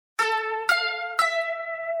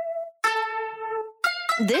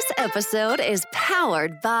This episode is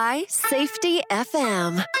powered by Safety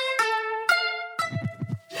FM.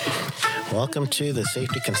 Welcome to the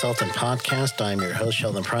Safety Consultant Podcast. I'm your host,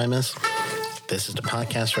 Sheldon Primus. This is the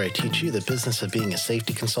podcast where I teach you the business of being a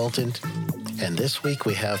safety consultant. And this week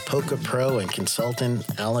we have POCA Pro and consultant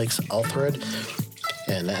Alex Alfred.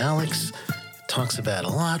 And Alex talks about a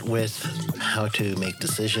lot with how to make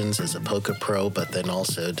decisions as a POCA Pro, but then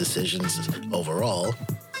also decisions overall,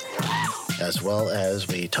 as well as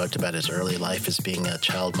we talked about his early life as being a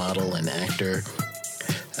child model and actor.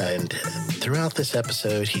 And throughout this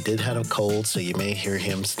episode, he did have a cold, so you may hear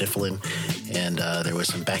him sniffling, and there was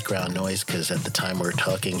some background noise because at the time we were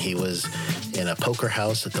talking, he was in a poker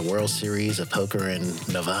house at the World Series of Poker in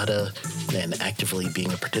Nevada and actively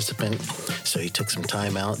being a participant. So he took some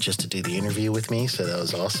time out just to do the interview with me, so that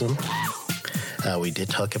was awesome. We did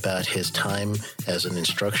talk about his time as an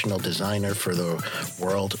instructional designer for the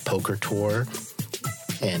World Poker Tour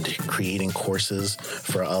and creating courses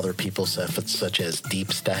for other people's efforts, such as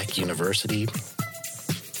Deep Stack University.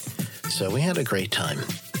 So we had a great time.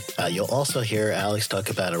 You'll also hear Alex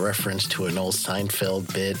talk about a reference to an old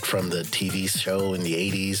Seinfeld bit from the TV show in the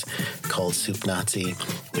 80s called Soup Nazi,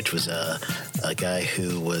 which was a guy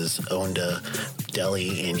who owned a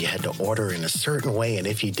deli and you had to order in a certain way, and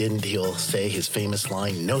if you didn't, he'll say his famous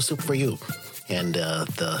line, "No soup for you." And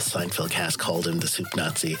the Seinfeld cast called him the Soup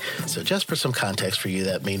Nazi. So just for some context for you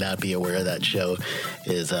that may not be aware of that show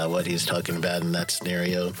is what he's talking about in that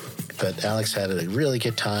scenario. But Alex had a really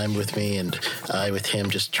good time with me and I with him,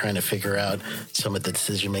 just trying to figure out some of the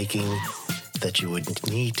decision-making that you would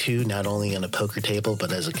need to, not only on a poker table,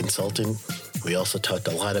 but as a consultant. We also talked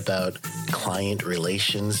a lot about client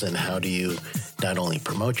relations and how do you not only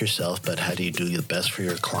promote yourself, but how do you do the best for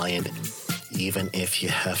your client, even if you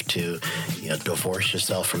have to, divorce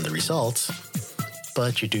yourself from the results,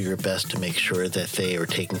 but you do your best to make sure that they are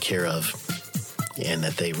taken care of and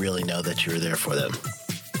that they really know that you're there for them.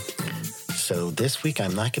 So this week,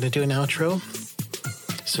 I'm not going to do an outro.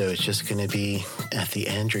 So it's just going to be at the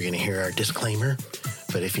end, you're going to hear our disclaimer.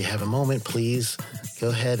 But if you have a moment, please go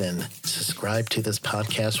ahead and subscribe to this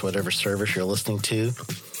podcast, whatever service you're listening to.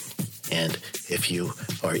 And if you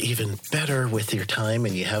are even better with your time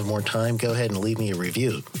and you have more time, go ahead and leave me a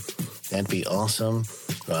review. That'd be awesome.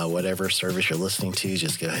 Whatever service you're listening to,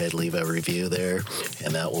 just go ahead and leave a review there.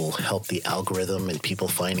 And that will help the algorithm and people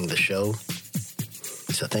finding the show.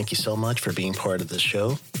 So thank you so much for being part of this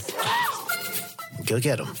show. Go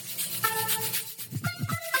get them.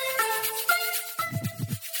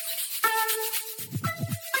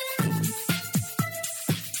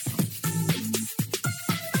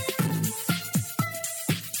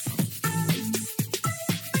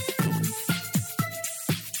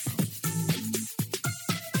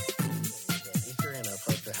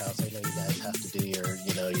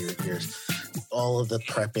 All of the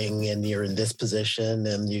prepping and you're in this position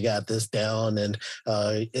and you got this down and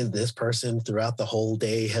this person throughout the whole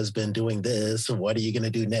day has been doing this. What are you going to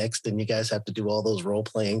do next? And you guys have to do all those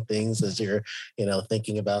role-playing things as you're,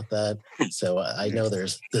 thinking about that. So I know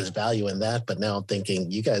there's value in that, but now I'm thinking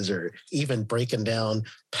you guys are even breaking down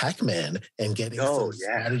Pac-Man and getting some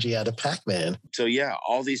strategy out of Pac-Man. So yeah,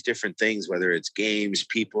 all these different things, whether it's games,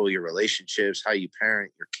 people, your relationships, how you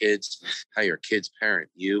parent your kids, how your kids parent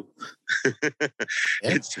you.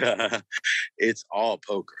 It's all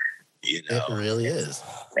poker, It really is.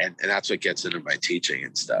 And that's what gets into my teaching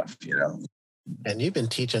and stuff, And you've been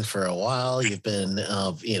teaching for a while. You've been,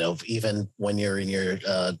 even when you're in your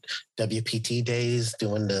WPT days,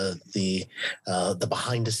 doing the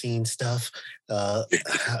behind the scenes stuff.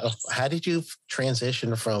 How did you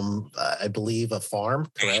transition from, I believe, a farm,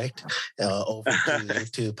 correct, over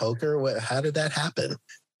to poker? How did that happen?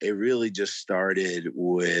 It really just started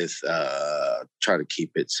with try to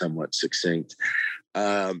keep it somewhat succinct.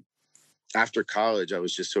 After college, I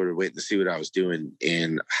was just sort of waiting to see what I was doing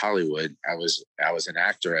in Hollywood. I was an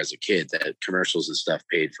actor as a kid that commercials and stuff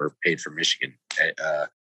paid for Michigan,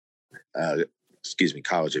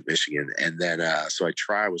 college at Michigan. And then, so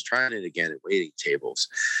I was trying it again at waiting tables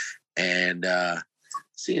and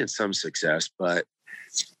seeing some success, but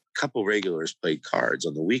a couple regulars played cards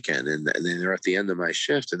on the weekend and then they're at the end of my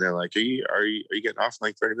shift and they're like, are you getting off in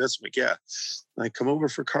like 30 minutes? I'm like, yeah. Like, come over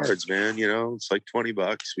for cards, man. It's like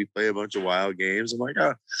 $20. We play a bunch of wild games. I'm like,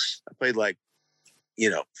 I played like,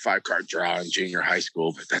 5-card draw in junior high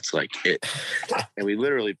school, but that's like it. And we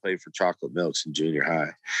literally played for chocolate milks in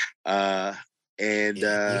junior high. And you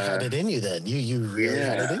had it in you then. You really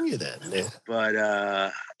had it in you then. Yeah. But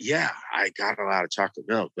I got a lot of chocolate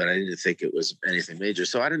milk, but I didn't think it was anything major.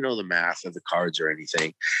 So I didn't know the math of the cards or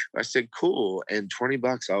anything. I said, cool. And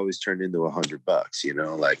 $20 always turned into $100, you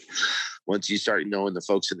know, like once you start knowing the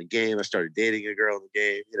folks in the game, I started dating a girl in the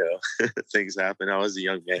game, you know, things happen. I was a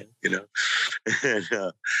young man, you know, and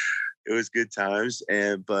it was good times.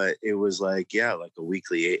 But it was like a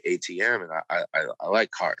weekly ATM, and I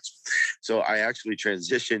like cards. So I actually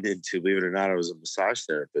transitioned into, believe it or not, I was a massage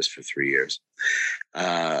therapist for 3 years,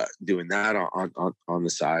 doing that on the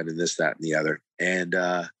side, and this, that, and the other. And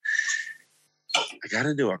I got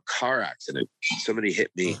into a car accident. Somebody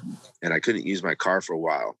hit me and I couldn't use my car for a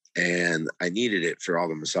while, and I needed it for all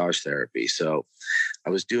the massage therapy. So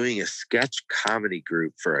I was doing a sketch comedy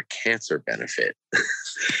group for a cancer benefit.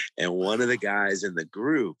 And one of the guys in the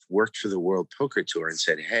group worked for the World Poker Tour and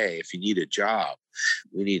said, hey, if you need a job,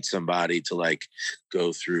 we need somebody to like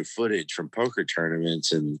go through footage from poker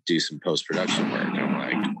tournaments and do some post-production work. And I'm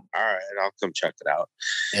like, all right, I'll come check it out.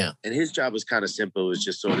 Yeah. And his job was kind of simple. It was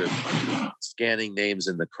just sort of scanning names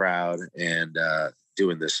in the crowd and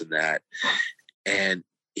doing this and that. And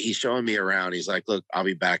he's showing me around. He's like, look, I'll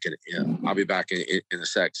be back in a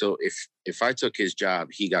sec. So if I took his job,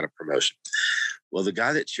 he got a promotion. Well, the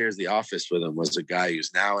guy that shares the office with him was a guy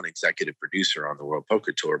who's now an executive producer on the World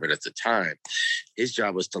Poker Tour. But at the time, his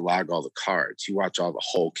job was to log all the cards. You watch all the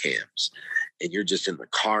hole cams, and you're just in the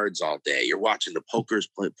cards all day. You're watching the poker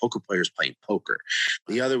players playing poker.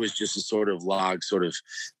 The other was just a sort of log,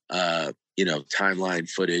 timeline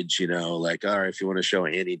footage, like, all right, if you want to show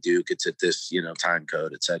Annie Duke, it's at this, time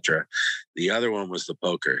code, etc. The other one was the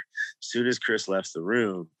poker. As soon as Chris left the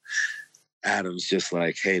room, Adam's just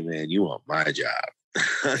like, hey, man, you want my job?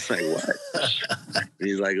 I was like, what?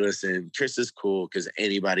 He's like, listen, Chris is cool because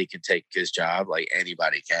anybody can take his job. Like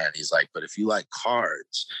anybody can. He's like, but if you like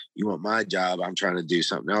cards, you want my job. I'm trying to do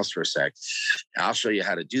something else for a sec. I'll show you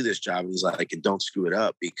how to do this job. And he's like, and don't screw it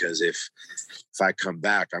up, because if I come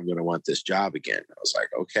back, I'm going to want this job again. I was like,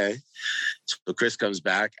 okay. So Chris comes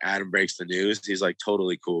back. Adam breaks the news. He's like,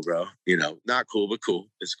 totally cool, bro. Not cool, but cool.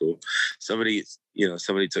 It's cool. Somebody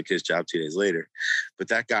took his job 2 days later, but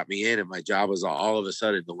that got me in. And my job was all of a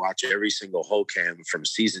sudden to watch every single hole cam from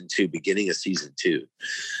beginning of season 2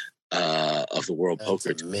 of the World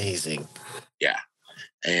Poker Tour. Amazing. Yeah.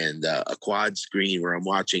 And a quad screen where I'm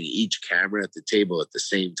watching each camera at the table at the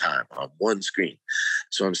same time on one screen.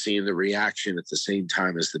 So I'm seeing the reaction at the same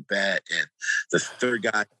time as the bet. And the third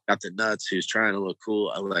guy got the nuts who's trying to look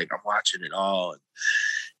cool. I'm watching it all.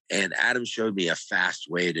 And Adam showed me a fast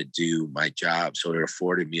way to do my job. So it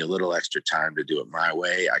afforded me a little extra time to do it my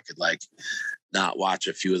way. I could not watch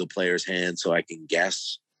a few of the players' hands so I can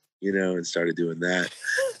guess, and started doing that.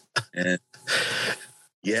 And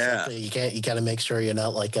yeah, you got to make sure you're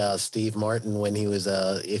not like Steve Martin when he was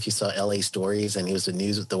if you saw LA Stories and he was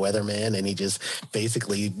the weatherman, and he just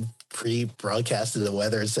basically pre-broadcasted the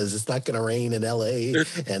weather and says it's not going to rain in LA,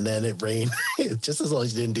 and then it rained. Just as long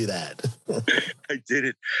as you didn't do that. I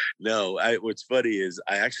didn't. No, what's funny is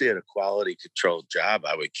I actually had a quality control job.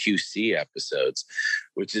 I would QC episodes,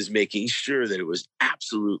 which is making sure that it was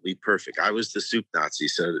absolutely perfect. I was the soup Nazi,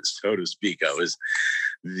 so to speak. I was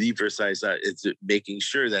the precise. It's making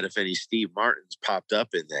sure that if any Steve Martins popped up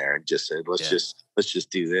in there and just said, let's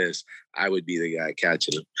just do this, I would be the guy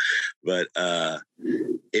catching them. But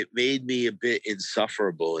it made me a bit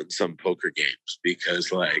insufferable in some poker games because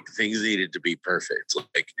things needed to be perfect.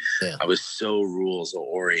 I was so rules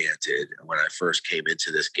oriented when I first came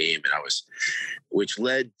into this game, and which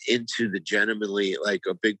led into the gentlemanly,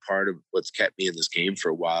 a big part of what's kept me in this game for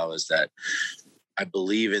a while is that I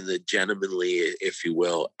believe in the gentlemanly, if you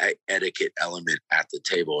will, etiquette element at the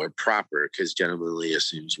table, or proper, because gentlemanly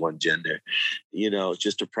assumes one gender,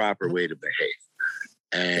 just a proper way to behave.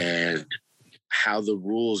 And how the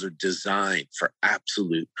rules are designed for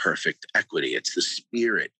absolute perfect equity. It's the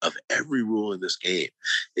spirit of every rule in this game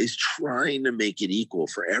is trying to make it equal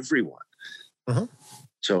for everyone. Uh-huh.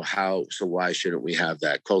 So why shouldn't we have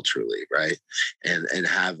that culturally, right? And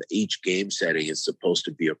have each game setting is supposed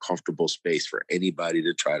to be a comfortable space for anybody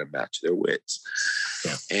to try to match their wits.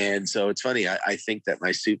 Yeah. And so it's funny. I think that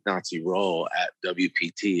my soup Nazi role at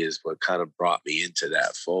WPT is what kind of brought me into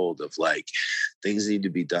that fold of things need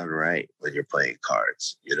to be done right when you're playing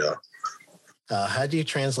cards, How do you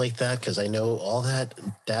translate that? Because I know all that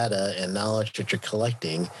data and knowledge that you're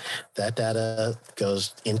collecting, that data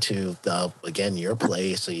goes into, again, your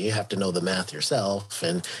play. So you have to know the math yourself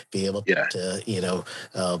and be able to,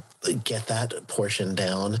 get that portion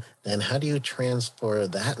down. Then how do you transfer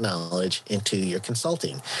that knowledge into your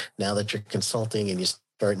consulting? Now that you're consulting and you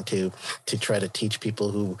starting to try to teach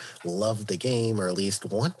people who love the game or at least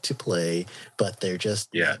want to play, but they're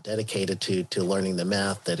just not dedicated to learning the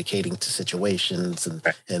math, dedicating to situations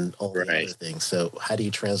and all the other things. So how do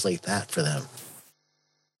you translate that for them?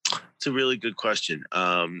 It's a really good question.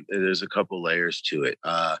 There's a couple layers to it.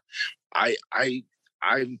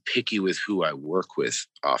 I'm picky with who I work with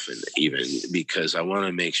often, even because I want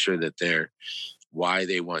to make sure that why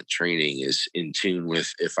they want training is in tune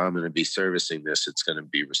with, if I'm going to be servicing this, it's going to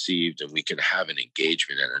be received and we can have an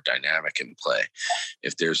engagement and a dynamic in play.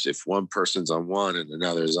 If one person's on one and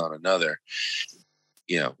another is on another,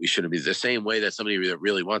 we shouldn't be the same way that somebody that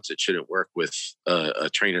really wants it shouldn't work with a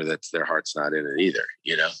trainer that's their heart's not in it either,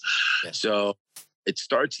 Yeah. So it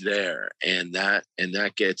starts there, and that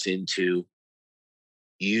gets into,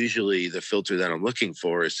 usually the filter that I'm looking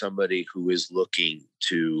for is somebody who is looking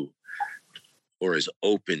to or is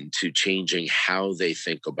open to changing how they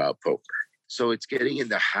think about poker. So it's getting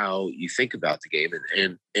into how you think about the game.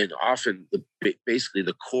 And often basically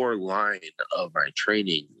the core line of my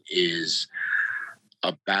training is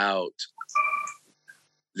about,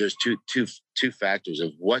 there's two factors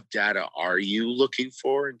of what data are you looking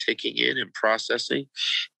for and taking in and processing,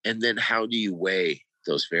 and then how do you weigh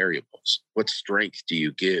those variables? What strength do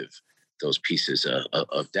you give those pieces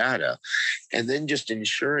of data? And then just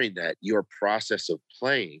ensuring that your process of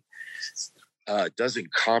playing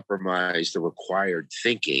doesn't compromise the required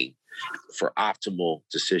thinking for optimal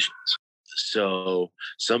decisions. So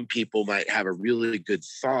some people might have a really good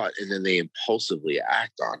thought and then they impulsively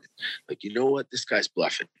act on it. Like, you know what, this guy's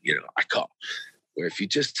bluffing, I call. Where if you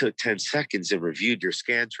just took 10 seconds and reviewed your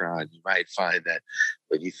Scantron, you might find that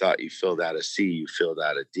when you thought you filled out a C, you filled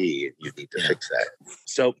out a D, and you need to fix that.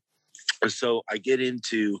 So I get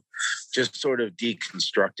into just sort of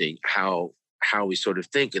deconstructing how we sort of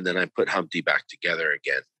think, and then I put Humpty back together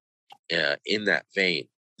again in that vein.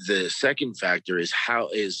 The second factor is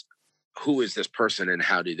who is this person and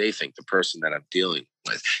how do they think, the person that I'm dealing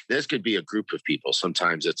with? This could be a group of people.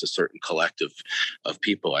 Sometimes it's a certain collective of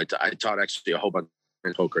people. I taught actually a whole bunch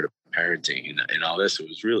of poker to parenting and all this. It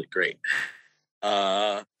was really great.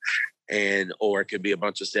 Or it could be a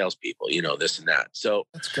bunch of salespeople, this and that. So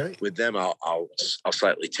that's great. With them, I'll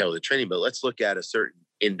slightly tailor the training, but let's look at a certain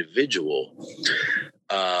individual.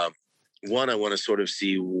 One, I want to sort of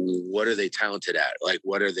see what are they talented at? Like,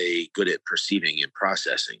 what are they good at perceiving and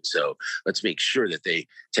processing? So let's make sure that they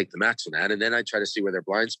take the max on that. And then I try to see where their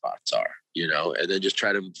blind spots are, and then just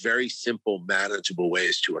try to very simple, manageable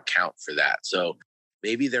ways to account for that. So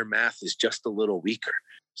maybe their math is just a little weaker.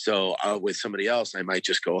 So with somebody else, I might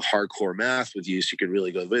just go hardcore math with you. So you can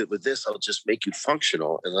really go with this. I'll just make you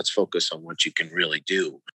functional and let's focus on what you can really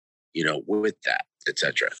do, with that,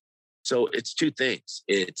 etc. So it's two things.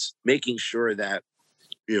 It's making sure that,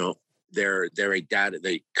 they're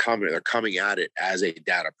coming at it as a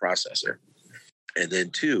data processor. And then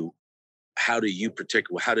two, how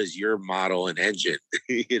does your model and engine,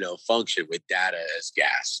 function with data as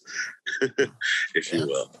gas, if you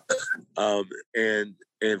will.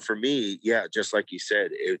 And for me, just like you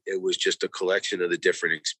said, it was just a collection of the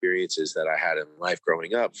different experiences that I had in life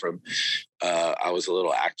growing up. From I was a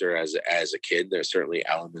little actor as a kid. There's certainly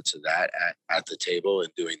elements of that at the table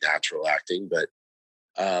and doing natural acting, but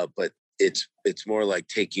it's more like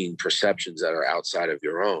taking perceptions that are outside of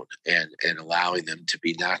your own and allowing them to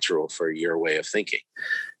be natural for your way of thinking.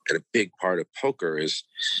 And a big part of poker is,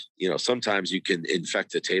 sometimes you can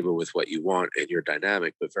infect the table with what you want and your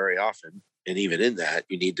dynamic, but very often, and even in that,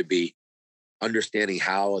 you need to be understanding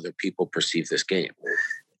how other people perceive this game.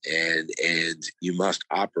 And you must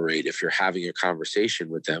operate, if you're having a conversation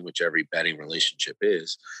with them, which every betting relationship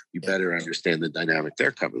is, you better understand the dynamic they're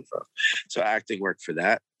coming from. So acting worked for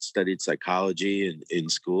that. Studied psychology in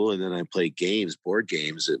school, and then I played board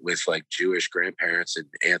games with like Jewish grandparents and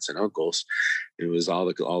aunts and uncles. It was all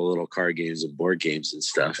the little card games and board games and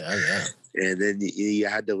stuff. Oh, yeah. And then you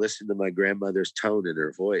had to listen to my grandmother's tone in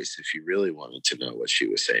her voice if you really wanted to know what she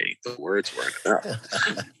was saying. The words weren't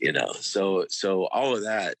enough, So all of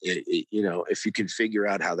that, if you can figure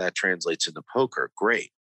out how that translates into poker,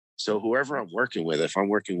 great. So whoever I'm working with, if I'm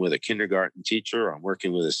working with a kindergarten teacher, or I'm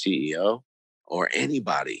working with a CEO, or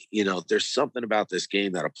anybody, there's something about this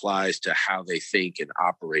game that applies to how they think and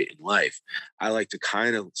operate in life. I like to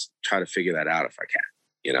kind of try to figure that out if I can.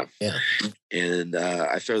 Yeah. And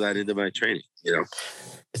I throw that into my training,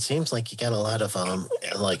 It seems like you got a lot of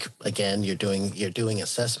again, you're doing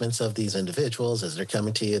assessments of these individuals as they're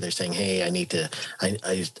coming to you. They're saying, hey,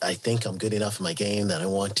 I think I'm good enough in my game that I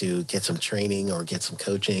want to get some training or get some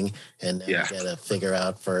coaching. And you got to figure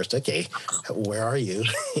out first, okay, where are you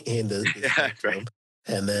in the spectrum?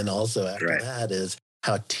 And then also after that is,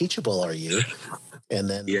 how teachable are you? And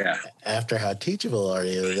then after how teachable are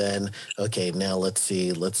you, then, okay, now let's see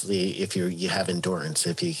if you have endurance,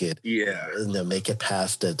 if you could make it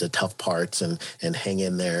past the tough parts and hang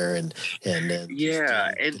in there and then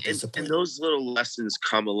and those little lessons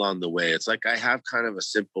come along the way. It's like I have kind of a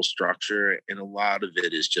simple structure, and a lot of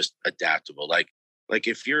it is just adaptable. Like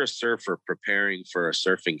if you're a surfer preparing for a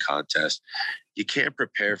surfing contest, you can't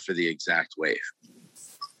prepare for the exact wave.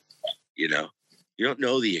 You don't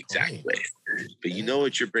know the exact wave, but you know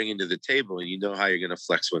what you're bringing to the table, and you know how you're going to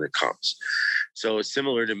flex when it comes. So it's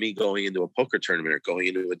similar to me going into a poker tournament or going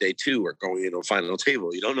into a day 2 or going into a final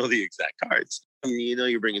table. You don't know the exact cards. You know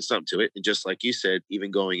you're bringing something to it. And just like you said,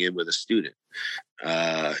 even going in with a student,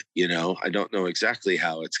 I don't know exactly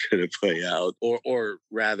how it's going to play out, or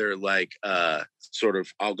rather like sort of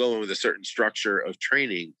I'll go in with a certain structure of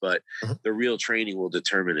training, but the real training will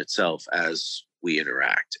determine itself as we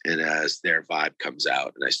interact and as their vibe comes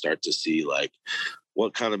out, and I start to see like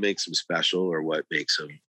what kind of makes them special or what makes them,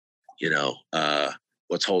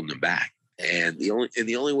 what's holding them back. And the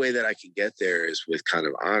only way that I can get there is with kind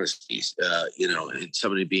of honesty, and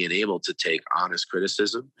somebody being able to take honest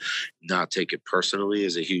criticism, not take it personally,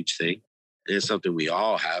 is a huge thing. And it's something we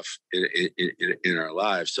all have in our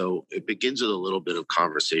lives. So it begins with a little bit of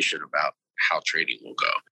conversation about how training will go.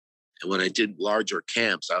 And when I did larger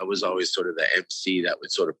camps, I was always sort of the MC that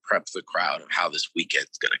would sort of prep the crowd of how this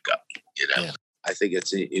weekend's going to go. I think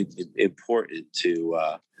it's important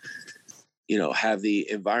to, have the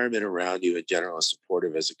environment around you in general as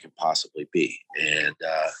supportive as it can possibly be.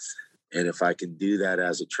 And if I can do that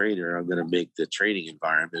as a trainer, I'm going to make the training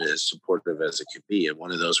environment as supportive as it can be. And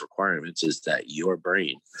one of those requirements is that your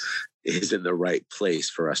brain is in the right place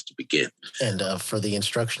for us to begin. And for the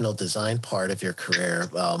instructional design part of your career,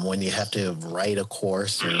 when you have to write a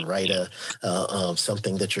course or write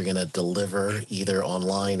something that you're going to deliver either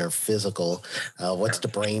online or physical, what's the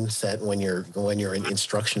brain set when you're in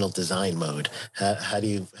instructional design mode? How do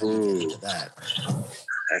you get into that?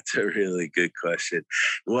 That's a really good question.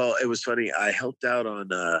 Well, it was funny. I helped out on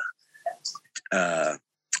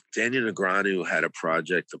Daniel Negreanu had a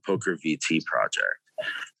project, the Poker VT project,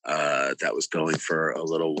 that was going for a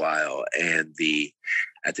little while. And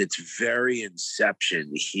at its very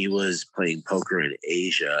inception, he was playing poker in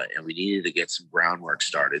Asia, and we needed to get some groundwork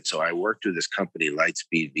started. So I worked with this company,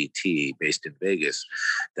 Lightspeed VT, based in Vegas,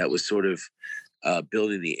 that was sort of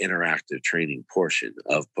building the interactive training portion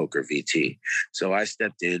of Poker VT. So I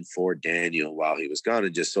stepped in for Daniel while he was gone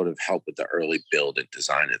and just sort of helped with the early build and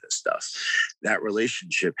design of this stuff. That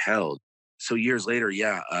relationship held. So years later,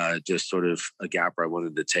 just sort of a gap where I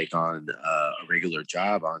wanted to take on a regular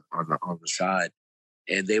job on the side.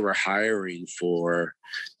 And they were hiring for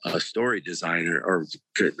a story designer, or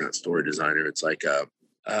not story designer. It's like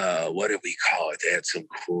what did we call it? They had some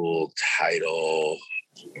cool title.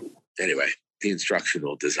 Anyway, the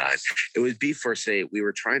instructional design. It would be for, say, we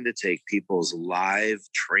were trying to take people's live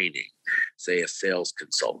training, say a sales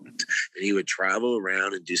consultant, and he would travel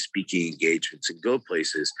around and do speaking engagements and go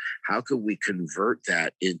places. How could we convert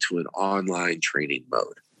that into an online training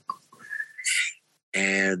mode?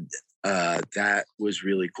 And that was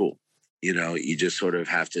really cool. You just sort of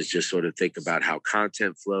have to just sort of think about how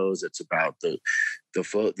content flows. It's about the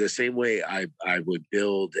flow. The same way I would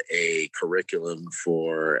build a curriculum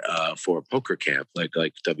for a poker camp, like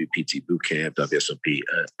WPT Boot Camp, WSOP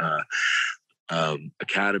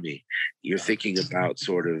Academy. You're thinking about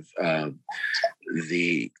sort of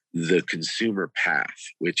the consumer path,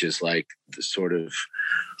 which is like the sort of,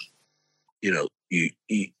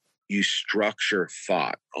 you structure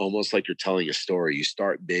thought almost like you're telling a story. You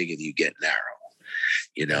start big and you get narrow,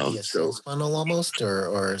 Like a sales funnel almost,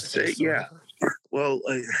 or yeah. Well,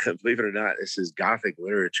 believe it or not, this is Gothic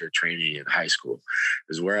literature training in high school.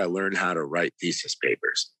 This is where I learned how to write thesis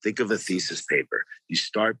papers. Think of a thesis paper. You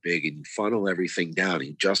start big and you funnel everything down and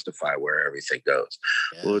you justify where everything goes.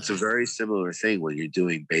 Yeah. Well, it's a very similar thing when you're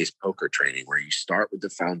doing base poker training, where you start with the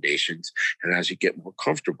foundations, and as you get more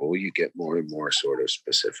comfortable, you get more and more sort of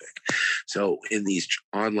specific. So in these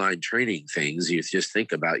online training things, you just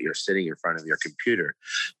think about, you're sitting in front of your computer.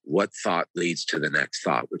 What thought leads to the next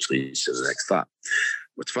thought, which leads to the next thought?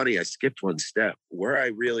 What's funny, I skipped one step. Where I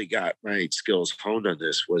really got my skills honed on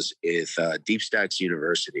this was with DeepStacks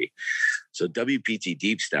University. So WPT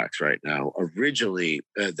DeepStacks right now, originally,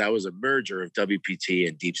 that was a merger of WPT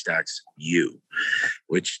and DeepStacks U,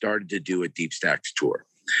 which started to do a DeepStacks tour.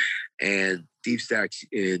 And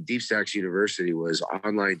DeepStacks University was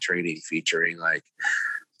online training featuring like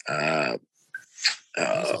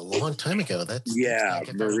That was a long time ago. That's Deep Yeah, Stack.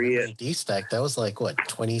 If I Maria. remember Deep Stack, that was like what,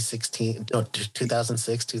 2016? No,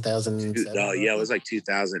 2006, 2007. Oh, yeah, it was like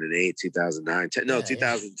 2008, 2009, no, Yeah, yeah.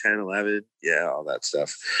 2010, 11. Yeah, all that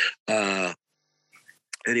stuff.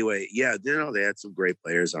 Anyway, yeah, they had some great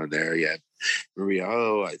players on there. Yeah, Maria,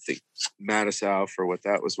 I think Matisow for what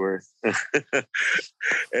that was worth.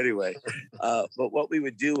 Anyway, but what we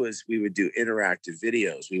would do is we would do interactive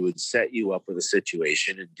videos. We would set you up with a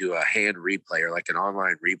situation and do a hand replay or like an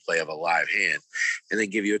online replay of a live hand, and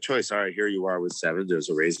then give you a choice. All right, here you are with seven.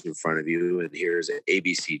 There's a raise in front of you, and here's an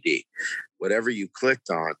ABCD. Whatever you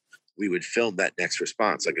clicked on, we would film that next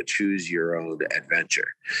response, like a choose your own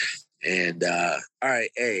adventure. And all right,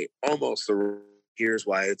 A, almost here's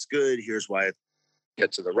why it's good. Here's why it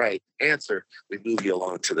get to the right answer. We move you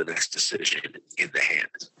along to the next decision in the hand.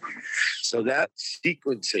 So that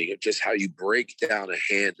sequencing of just how you break down a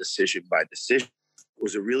hand decision by decision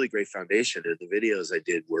was a really great foundation. And the videos I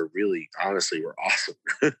did were really, honestly, were awesome.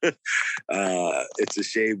 It's a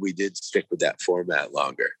shame we did stick with that format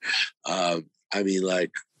longer. I mean,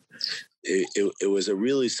 like, it was a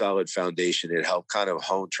really solid foundation. It helped kind of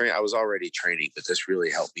hone train. I was already training, but this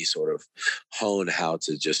really helped me sort of hone how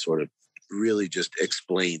to just sort of really just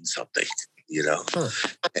explain something, you know? Huh.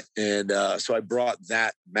 And so I brought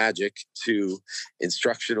that magic to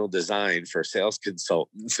instructional design for sales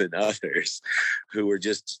consultants and others who were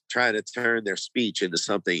just trying to turn their speech into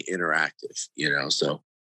something interactive, you know? So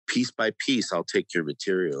piece by piece, I'll take your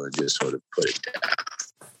material and just sort of put it down.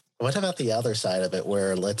 What about the other side of it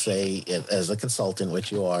where, let's say, as a consultant,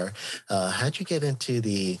 which you are, how'd you get into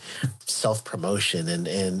the self-promotion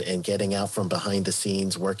and getting out from behind the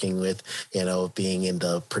scenes, working with, being in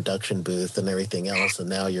the production booth and everything else, and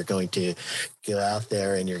now you're going to go out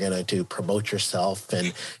there and you're going to promote yourself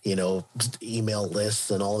and, email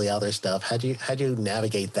lists and all the other stuff. How'd you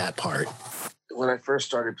navigate that part? When I first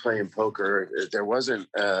started playing poker, there wasn't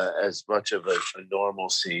as much of a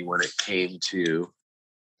normalcy when it came to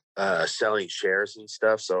selling shares and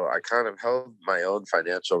stuff. So I kind of held my own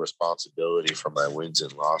financial responsibility for my wins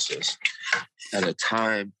and losses at a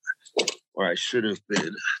time where I should have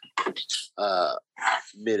been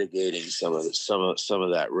mitigating some of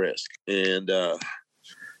that risk. And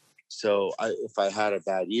so if I had a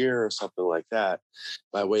bad year or something like that,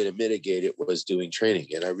 my way to mitigate it was doing training.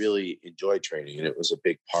 And I really enjoyed training. And it was a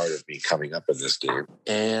big part of me coming up in this game.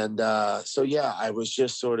 And so, yeah, I was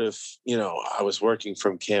just sort of, I was working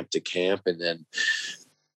from camp to camp. And then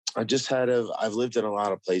I've lived in a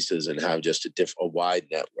lot of places and have just a wide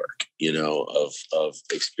network, of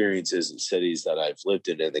experiences and cities that I've lived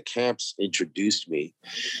in. And the camps introduced me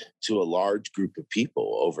to a large group of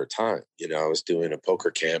people over time. I was doing a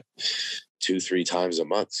poker camp 2-3 times a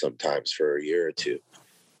month, sometimes for a year or two.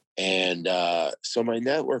 And so my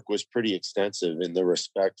network was pretty extensive, and the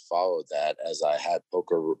respect followed that as I had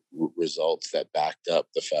poker results that backed up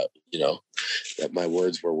the fact, that my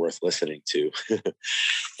words were worth listening to.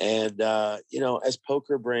 And, as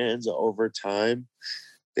poker brands over time,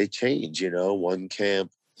 they change, one camp,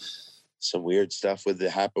 some weird stuff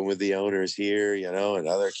happened with the owners here,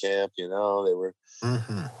 another camp, they were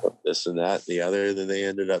this and that, the other, then they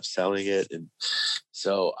ended up selling it. And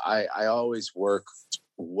so I always work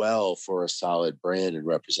well for a solid brand and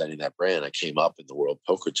representing that brand. I came up in the World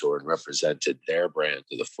Poker Tour and represented their brand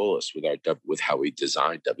to the fullest with how we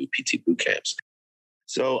designed WPT boot camps.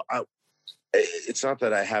 So it's not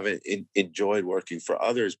that I haven't enjoyed working for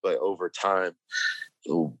others, but over time,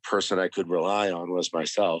 the person I could rely on was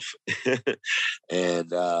myself.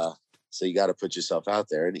 And so you got to put yourself out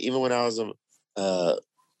there. And even when I was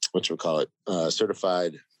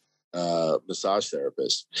certified massage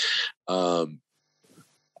therapist, I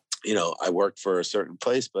worked for a certain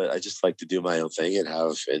place, but I just like to do my own thing and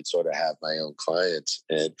sort of have my own clients,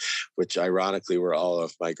 and which ironically were all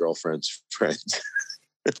of my girlfriend's friends.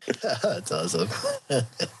 That's awesome.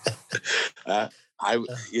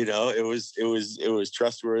 It was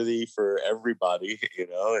trustworthy for everybody, and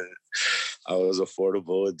I was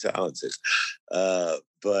affordable and talented.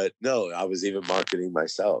 But no, I was even marketing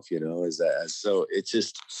myself, so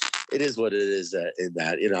it is what it is in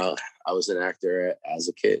that, I was an actor as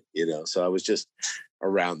a kid, so I was just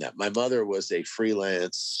around that. My mother was a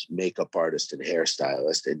freelance makeup artist and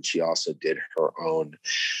hairstylist, and she also did her own.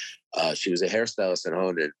 She was a hairstylist at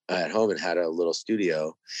home and had a little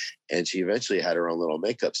studio, and she eventually had her own little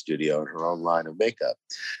makeup studio and her own line of makeup.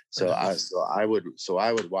 So I would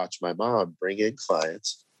watch my mom bring in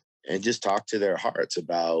clients and just talk to their hearts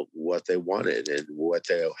about what they wanted and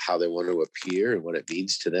how they want to appear and what it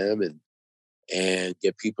means to them. and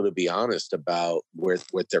get people to be honest about what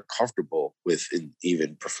they're comfortable with and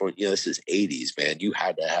even perform. This is 80s, man. You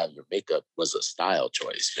had to have your makeup was a style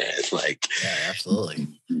choice, man. Like, yeah, absolutely.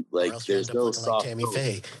 Like, there's no looking like soft. Tammy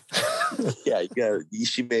Faye. Yeah,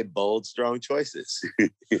 she made bold, strong choices.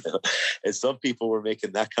 And some people were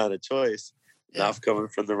making that kind of choice, not coming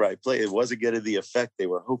from the right place. It wasn't getting the effect they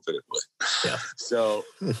were hoping it would. Yeah. So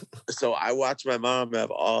I watched my mom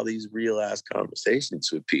have all these real ass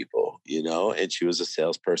conversations with people, and she was a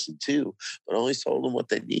salesperson too, but only sold them what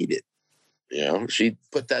they needed. She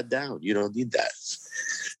put that down. You don't need that.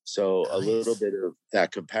 So nice. A little bit of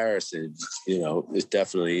that comparison, is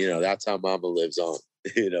definitely, that's how mama lives on,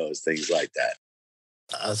 is things like that.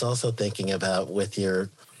 I was also thinking about with your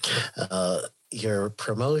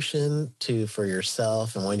promotion for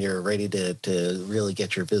yourself, and when you're ready to really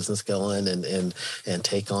get your business going and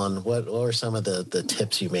take on, what are some of the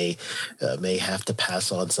tips you may have to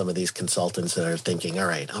pass on some of these consultants that are thinking, all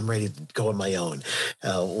right, I'm ready to go on my own.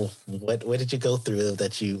 What did you go through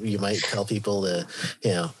that you might tell people to,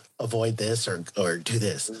 avoid this or do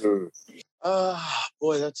this?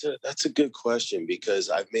 Boy, that's a good question, because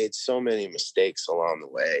I've made so many mistakes along the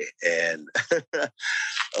way. And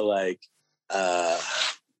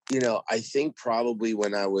I think probably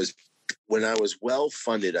when I was well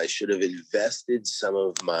funded, I should have invested some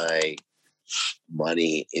of my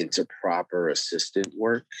money into proper assistant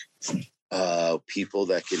work. People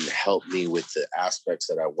that can help me with the aspects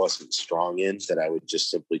that I wasn't strong in, that I would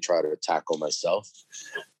just simply try to tackle myself.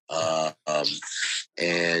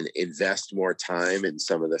 And invest more time in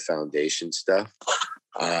some of the foundation stuff.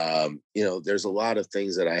 There's a lot of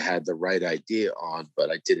things that I had the right idea on, but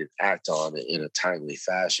I didn't act on it in a timely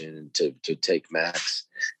fashion to take max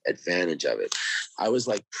advantage of it. I was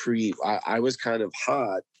like I was kind of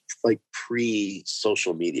hot, like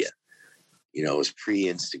pre-social media. It was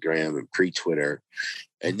pre-Instagram and pre-Twitter.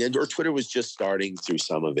 And then Twitter was just starting through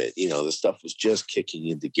some of it. The stuff was just kicking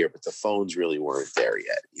into gear, but the phones really weren't there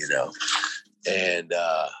yet, And,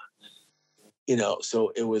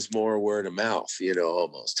 so it was more word of mouth,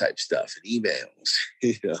 almost type stuff, and emails,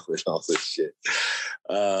 and all this shit.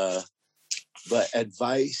 But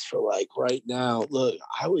advice for like right now, look,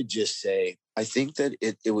 I would just say, I think that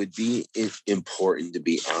it would be important to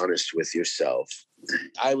be honest with yourself.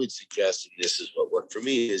 I would suggest, and this is what worked for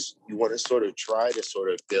me, is you want to try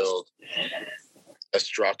to build a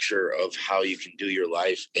structure of how you can do your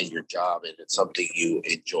life and your job, and it's something you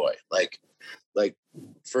enjoy. Like,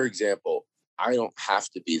 for example, I don't have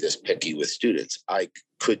to be this picky with students. I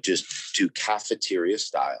could just do cafeteria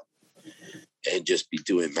style and just be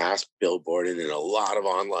doing mass billboarding and a lot of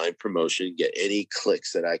online promotion, get any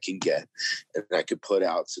clicks that I can get. And I could put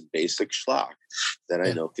out some basic schlock that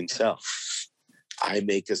I know can sell. I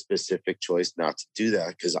make a specific choice not to do that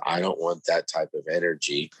because I don't want that type of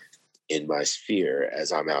energy in my sphere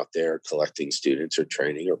as I'm out there collecting students or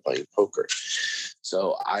training or playing poker.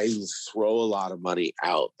 So I throw a lot of money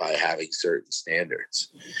out by having certain standards.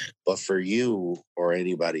 But for you or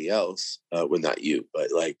anybody else, well, not you,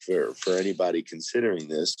 but like for anybody considering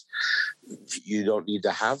this, you don't need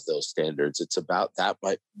to have those standards. It's about that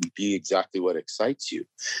might be exactly what excites you.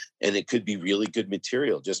 And it could be really good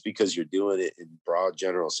material. Just because you're doing it in broad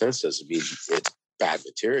general sense doesn't mean it's bad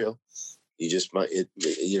material. You just might,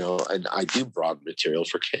 and I do broad material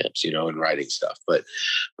for camps, and writing stuff, but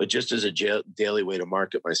just as a daily way to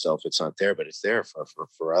market myself, it's not there, but it's there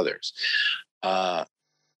for others.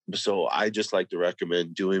 So I just like to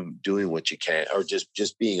recommend doing what you can, or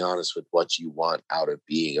just being honest with what you want out of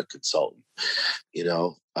being a consultant,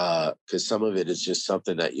 because some of it is just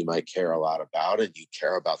something that you might care a lot about, and you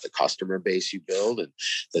care about the customer base you build and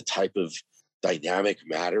the type of dynamic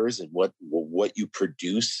matters, and what you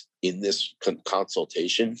produce in this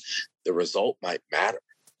consultation, the result might matter.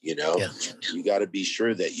 You got to be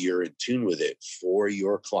sure that you're in tune with it for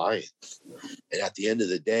your client. And at the end of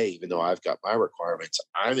the day, even though I've got my requirements,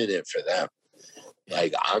 I'm in it for them.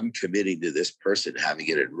 Like, I'm committing to this person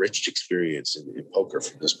having an enriched experience in poker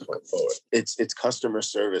from this point forward. It's customer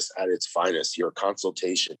service at its finest. Your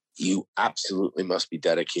consultation, you absolutely must be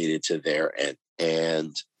dedicated to their end.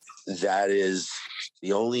 And that is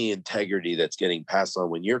the only integrity that's getting passed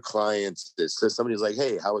on when your clients, so somebody's like,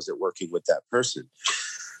 hey, how is it working with that person?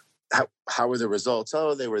 How were the results?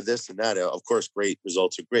 Oh, they were this and that. Of course, great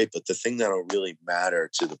results are great. But the thing that'll really matter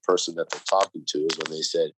to the person that they're talking to is when they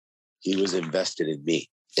said he was invested in me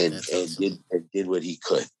and did what he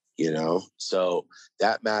could, So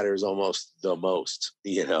that matters almost the most.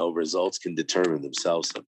 Results can determine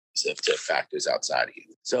themselves if to factors outside of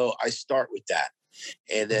you. So I start with that.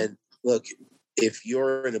 And then, look, if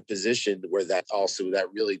you're in a position where that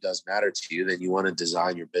really does matter to you, then you want to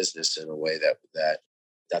design your business in a way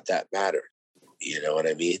that matter. You know what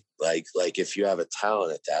I mean? Like if you have a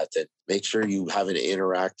talent at that, then make sure you have an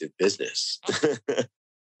interactive business.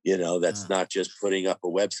 You know, that's not just putting up a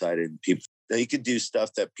website and people. Now you can do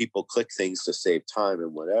stuff that people click things to save time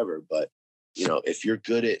and whatever, but you know, if you're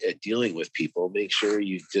good at dealing with people, make sure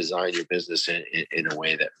you design your business in a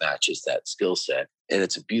way that matches that skill set. And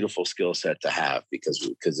it's a beautiful skill set to have because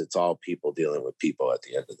it's all people dealing with people at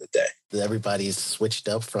the end of the day. Everybody's switched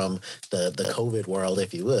up from the COVID world,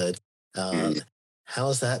 if you would.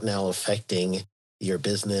 How's that now affecting your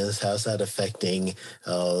business? How's that affecting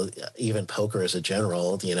even poker as a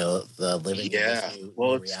general, you know, the living in this new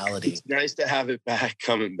reality? It's nice to have it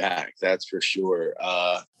coming back. That's for sure.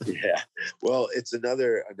 Yeah. Well, it's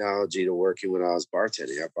another analogy to working when I was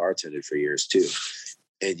bartending. I bartended for years too.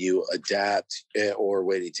 And you adapt or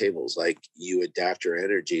waiting tables, like you adapt your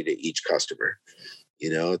energy to each customer.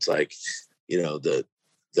 You know, it's like, you know, the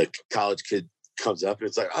college kid comes up and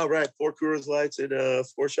it's like, all right, 4 Coors Lights and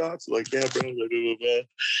 4 shots. I'm like, yeah, bro. Blah, blah, blah.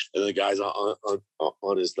 And the guy's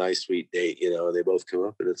on his nice sweet date, you know, and they both come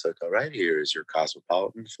up and it's like, all right, here is your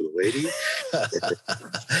Cosmopolitan for the lady.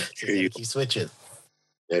 Here you keep switching.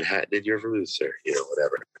 Manhattan in your vermouth, sir, you know,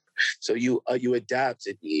 whatever. So you adapt,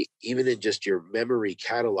 and even in just your memory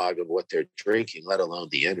catalog of what they're drinking, let alone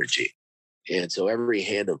the energy. And so every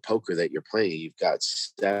hand of poker that you're playing, you've got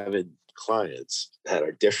 7 clients that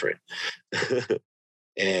are different.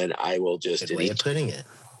 And I will just Good way of putting it,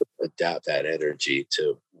 adapt that energy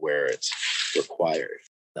to where it's required.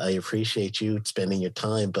 I appreciate you spending your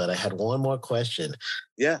time, but I had one more question.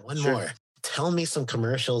 Yeah, one more. Tell me some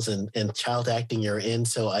commercials and child acting you're in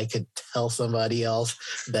so I could tell somebody else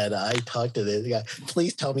that I talked to this guy.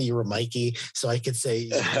 Please tell me you were Mikey so I could say,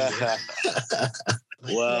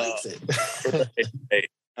 well,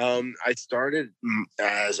 I started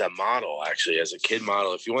as a model, actually, as a kid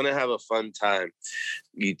model. If you want to have a fun time,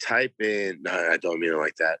 you type in, no, I don't mean it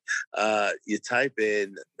like that. You type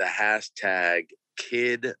in the hashtag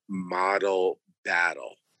kid model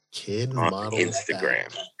battle. Kid on model Instagram.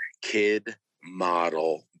 battle. Kid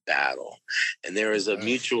model battle. And there was a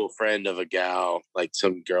mutual friend of a gal, like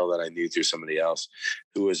some girl that I knew through somebody else,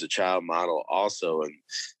 who was a child model also. And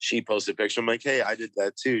she posted a picture. I'm like, hey, I did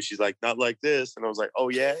that too. She's like, not like this. And I was like, oh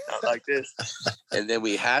yeah, not like this. And then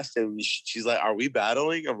we hashed it. She's like, are we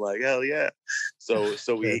battling? I'm like, hell yeah. So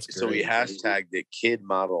we hashtagged it kid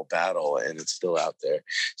model battle, and it's still out there.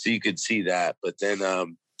 So you could see that. But then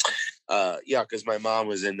because my mom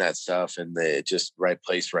was in that stuff, and they just right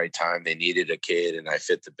place, right time. They needed a kid, and I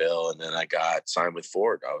fit the bill. And then I got signed with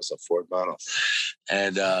Ford. I was a Ford model,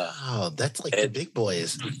 and that's like the big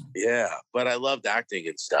boys. Yeah, but I loved acting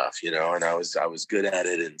and stuff, you know, and I was good at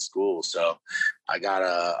it in school. So I got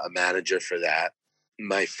a manager for that.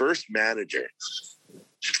 My first manager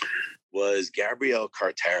was Gabrielle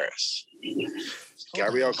Carteris.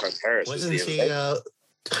 Gabrielle Carteris wasn't she?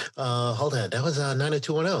 Hold on, that was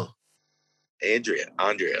 90210. Andrea.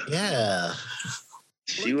 Yeah.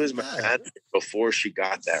 She was my manager before she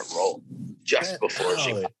got that role. Just before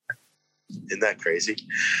she got that. Isn't that crazy?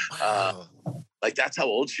 Wow. Like, that's how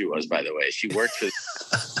old she was, by the way. She worked for,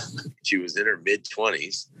 she was in her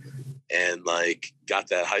mid-20s and, like, got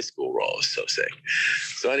that high school role. It was so sick.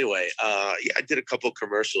 So anyway, I did a couple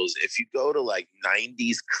commercials. If you go to, like,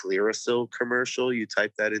 90s Clearasil commercial, you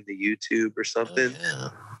type that into YouTube or something. Oh, yeah.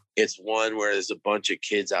 It's one where there's a bunch of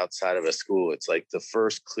kids outside of a school. It's like the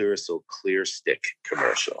first Clearasil Clear Stick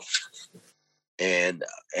commercial. And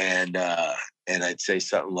I'd say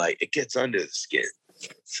something like, it gets under the skin.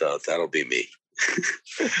 So that'll be me.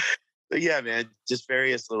 But yeah, man, just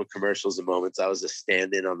various little commercials and moments. I was a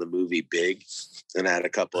stand-in on the movie Big, and I had a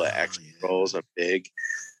couple of extra roles on Big.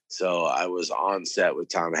 So I was on set with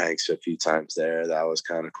Tom Hanks a few times there. That was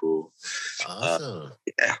kind of cool. Awesome.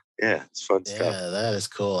 Yeah, it's fun stuff. Yeah, that is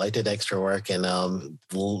cool. I did extra work, and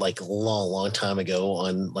like a long time ago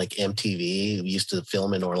on like MTV. We used to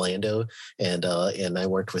film in Orlando, and I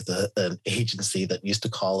worked with an agency that used to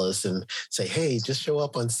call us and say, "Hey, just show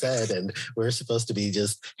up on set." And we're supposed to be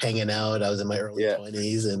just hanging out. I was in my early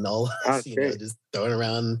 20s, and all just throwing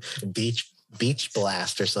around Beach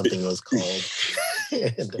Blast or something it was called.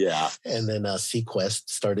 And then Sequest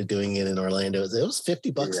started doing it in Orlando. It was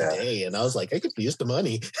 $50 a day, and I was like, I could use the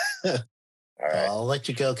money. All right. I'll let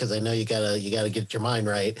you go because I know you gotta get your mind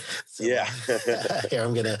right. So, here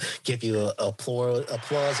I'm gonna give you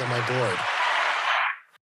applause on my board.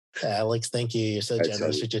 Alex, thank you. You're so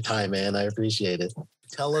generous with your time, man. I appreciate it.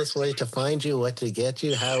 tell us where to find you, what to get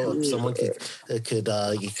you, how someone could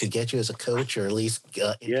get you as a coach, or at least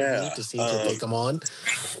interview to see to take them on.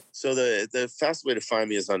 So the fastest way to find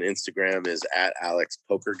me is on Instagram is at Alex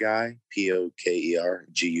Poker Guy,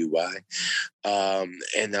 PokerGuy.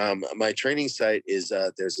 And my training site is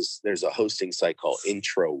there's a hosting site called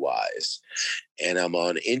IntroWise, and I'm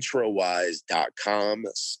on introwise.com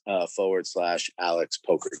 /Alex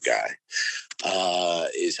Poker Guy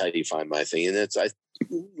is how you find my thing, and it's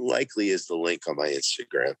likely is the link on my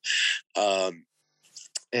Instagram.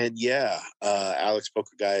 And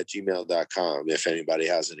alexpokerguy@gmail.com. If anybody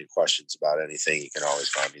has any questions about anything, you can always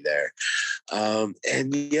find me there.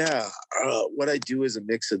 What I do is a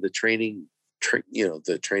mix of the training,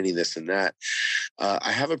 the training, this and that.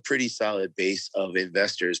 I have a pretty solid base of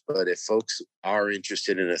investors, but if folks are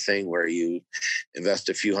interested in a thing where you invest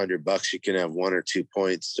a few $100, you can have 1 or 2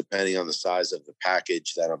 points depending on the size of the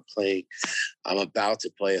package that I'm playing. I'm about to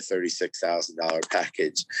play a $36,000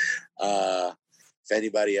 package. If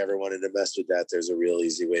anybody ever wanted to mess with that, there's a real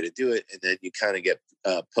easy way to do it. And then you kind of get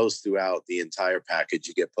posts throughout the entire package.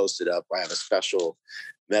 You get posted up. I have a special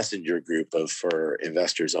messenger group for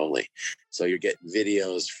investors only. So you're getting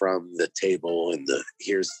videos from the table and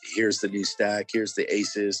here's the new stack, here's the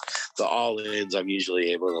aces, the all-ins. I'm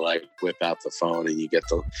usually able to whip out the phone and you get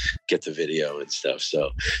the video and stuff.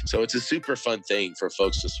 So it's a super fun thing for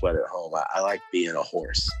folks to sweat at home. I like being a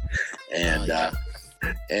horse.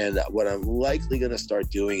 And what I'm likely going to start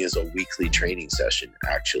doing is a weekly training session,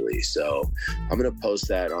 actually. So I'm going to post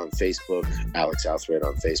that on Facebook, Alex Outhred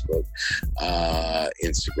on Facebook,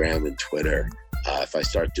 Instagram, and Twitter. If I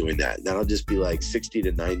start doing that, and that'll just be 60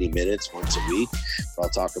 to 90 minutes once a week. I'll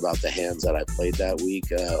talk about the hands that I played that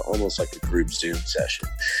week, almost like a group Zoom session.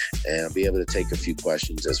 And I'll be able to take a few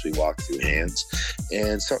questions as we walk through hands,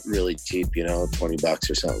 and something really cheap, $20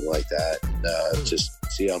 or something like that. Just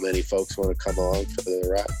see how many folks want to come along for the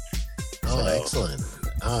ride. Oh, excellent.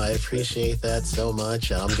 I appreciate that so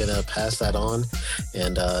much. I'm going to pass that on.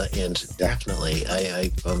 And definitely,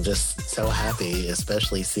 I'm just so happy,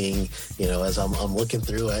 especially seeing, as I'm looking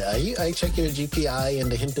through, I check your GPI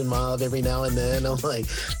and the Hinton Mob every now and then. I'm like,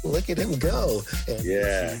 look at him go. And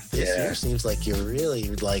this year seems like you're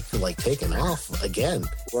really like taking off again.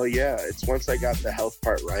 Well, yeah, it's once I got the health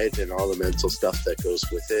part right and all the mental stuff that goes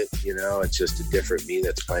with it, it's just a different me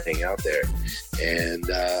that's playing out there. And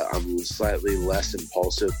I'm slightly less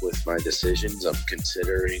impulsive with my decisions. I'm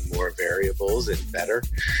considering more variables and better.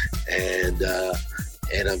 And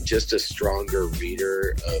I'm just a stronger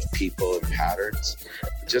reader of people and patterns.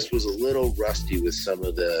 Just was a little rusty with some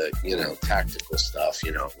of the, tactical stuff,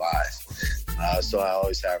 live. So I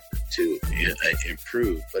always have to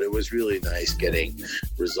improve, but it was really nice getting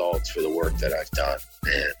results for the work that I've done.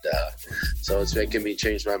 And so it's making me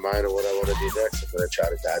change my mind on what I want to do next. I'm going to try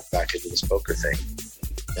to dive back into this poker thing.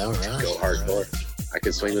 All right. Go hardcore. I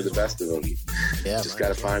can swing with the best of them. Yeah, just got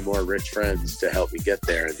to find more rich friends to help me get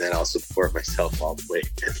there, and then I'll support myself all the way.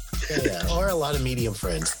 Or a lot of medium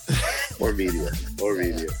friends. Or medium. But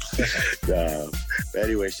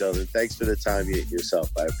anyway, Sheldon, thanks for the time yourself.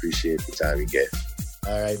 I appreciate the time you gave.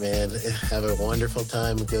 All right, man. Have a wonderful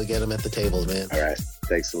time. Go get them at the tables, man. All right.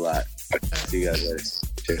 Thanks a lot. See you guys later.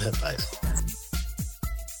 Cheers. Bye.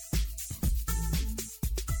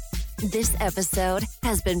 This episode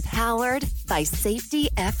has been powered by Safety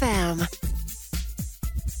FM.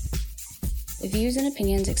 The views and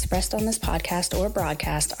opinions expressed on this podcast or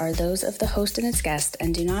broadcast are those of the host and its guest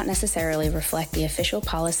and do not necessarily reflect the official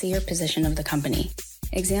policy or position of the company.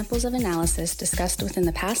 Examples of analysis discussed within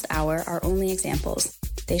the past hour are only examples.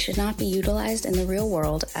 They should not be utilized in the real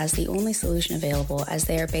world as the only solution available, as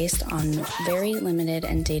they are based on very limited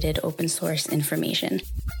and dated open source information.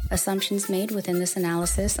 Assumptions made within this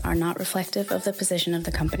analysis are not reflective of the position of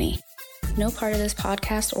the company. No part of this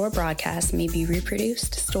podcast or broadcast may be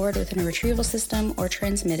reproduced, stored within a retrieval system, or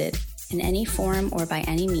transmitted in any form or by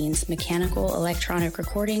any means, mechanical, electronic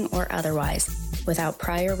recording, or otherwise, without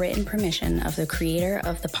prior written permission of the creator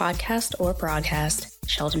of the podcast or broadcast,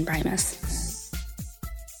 Sheldon Primus.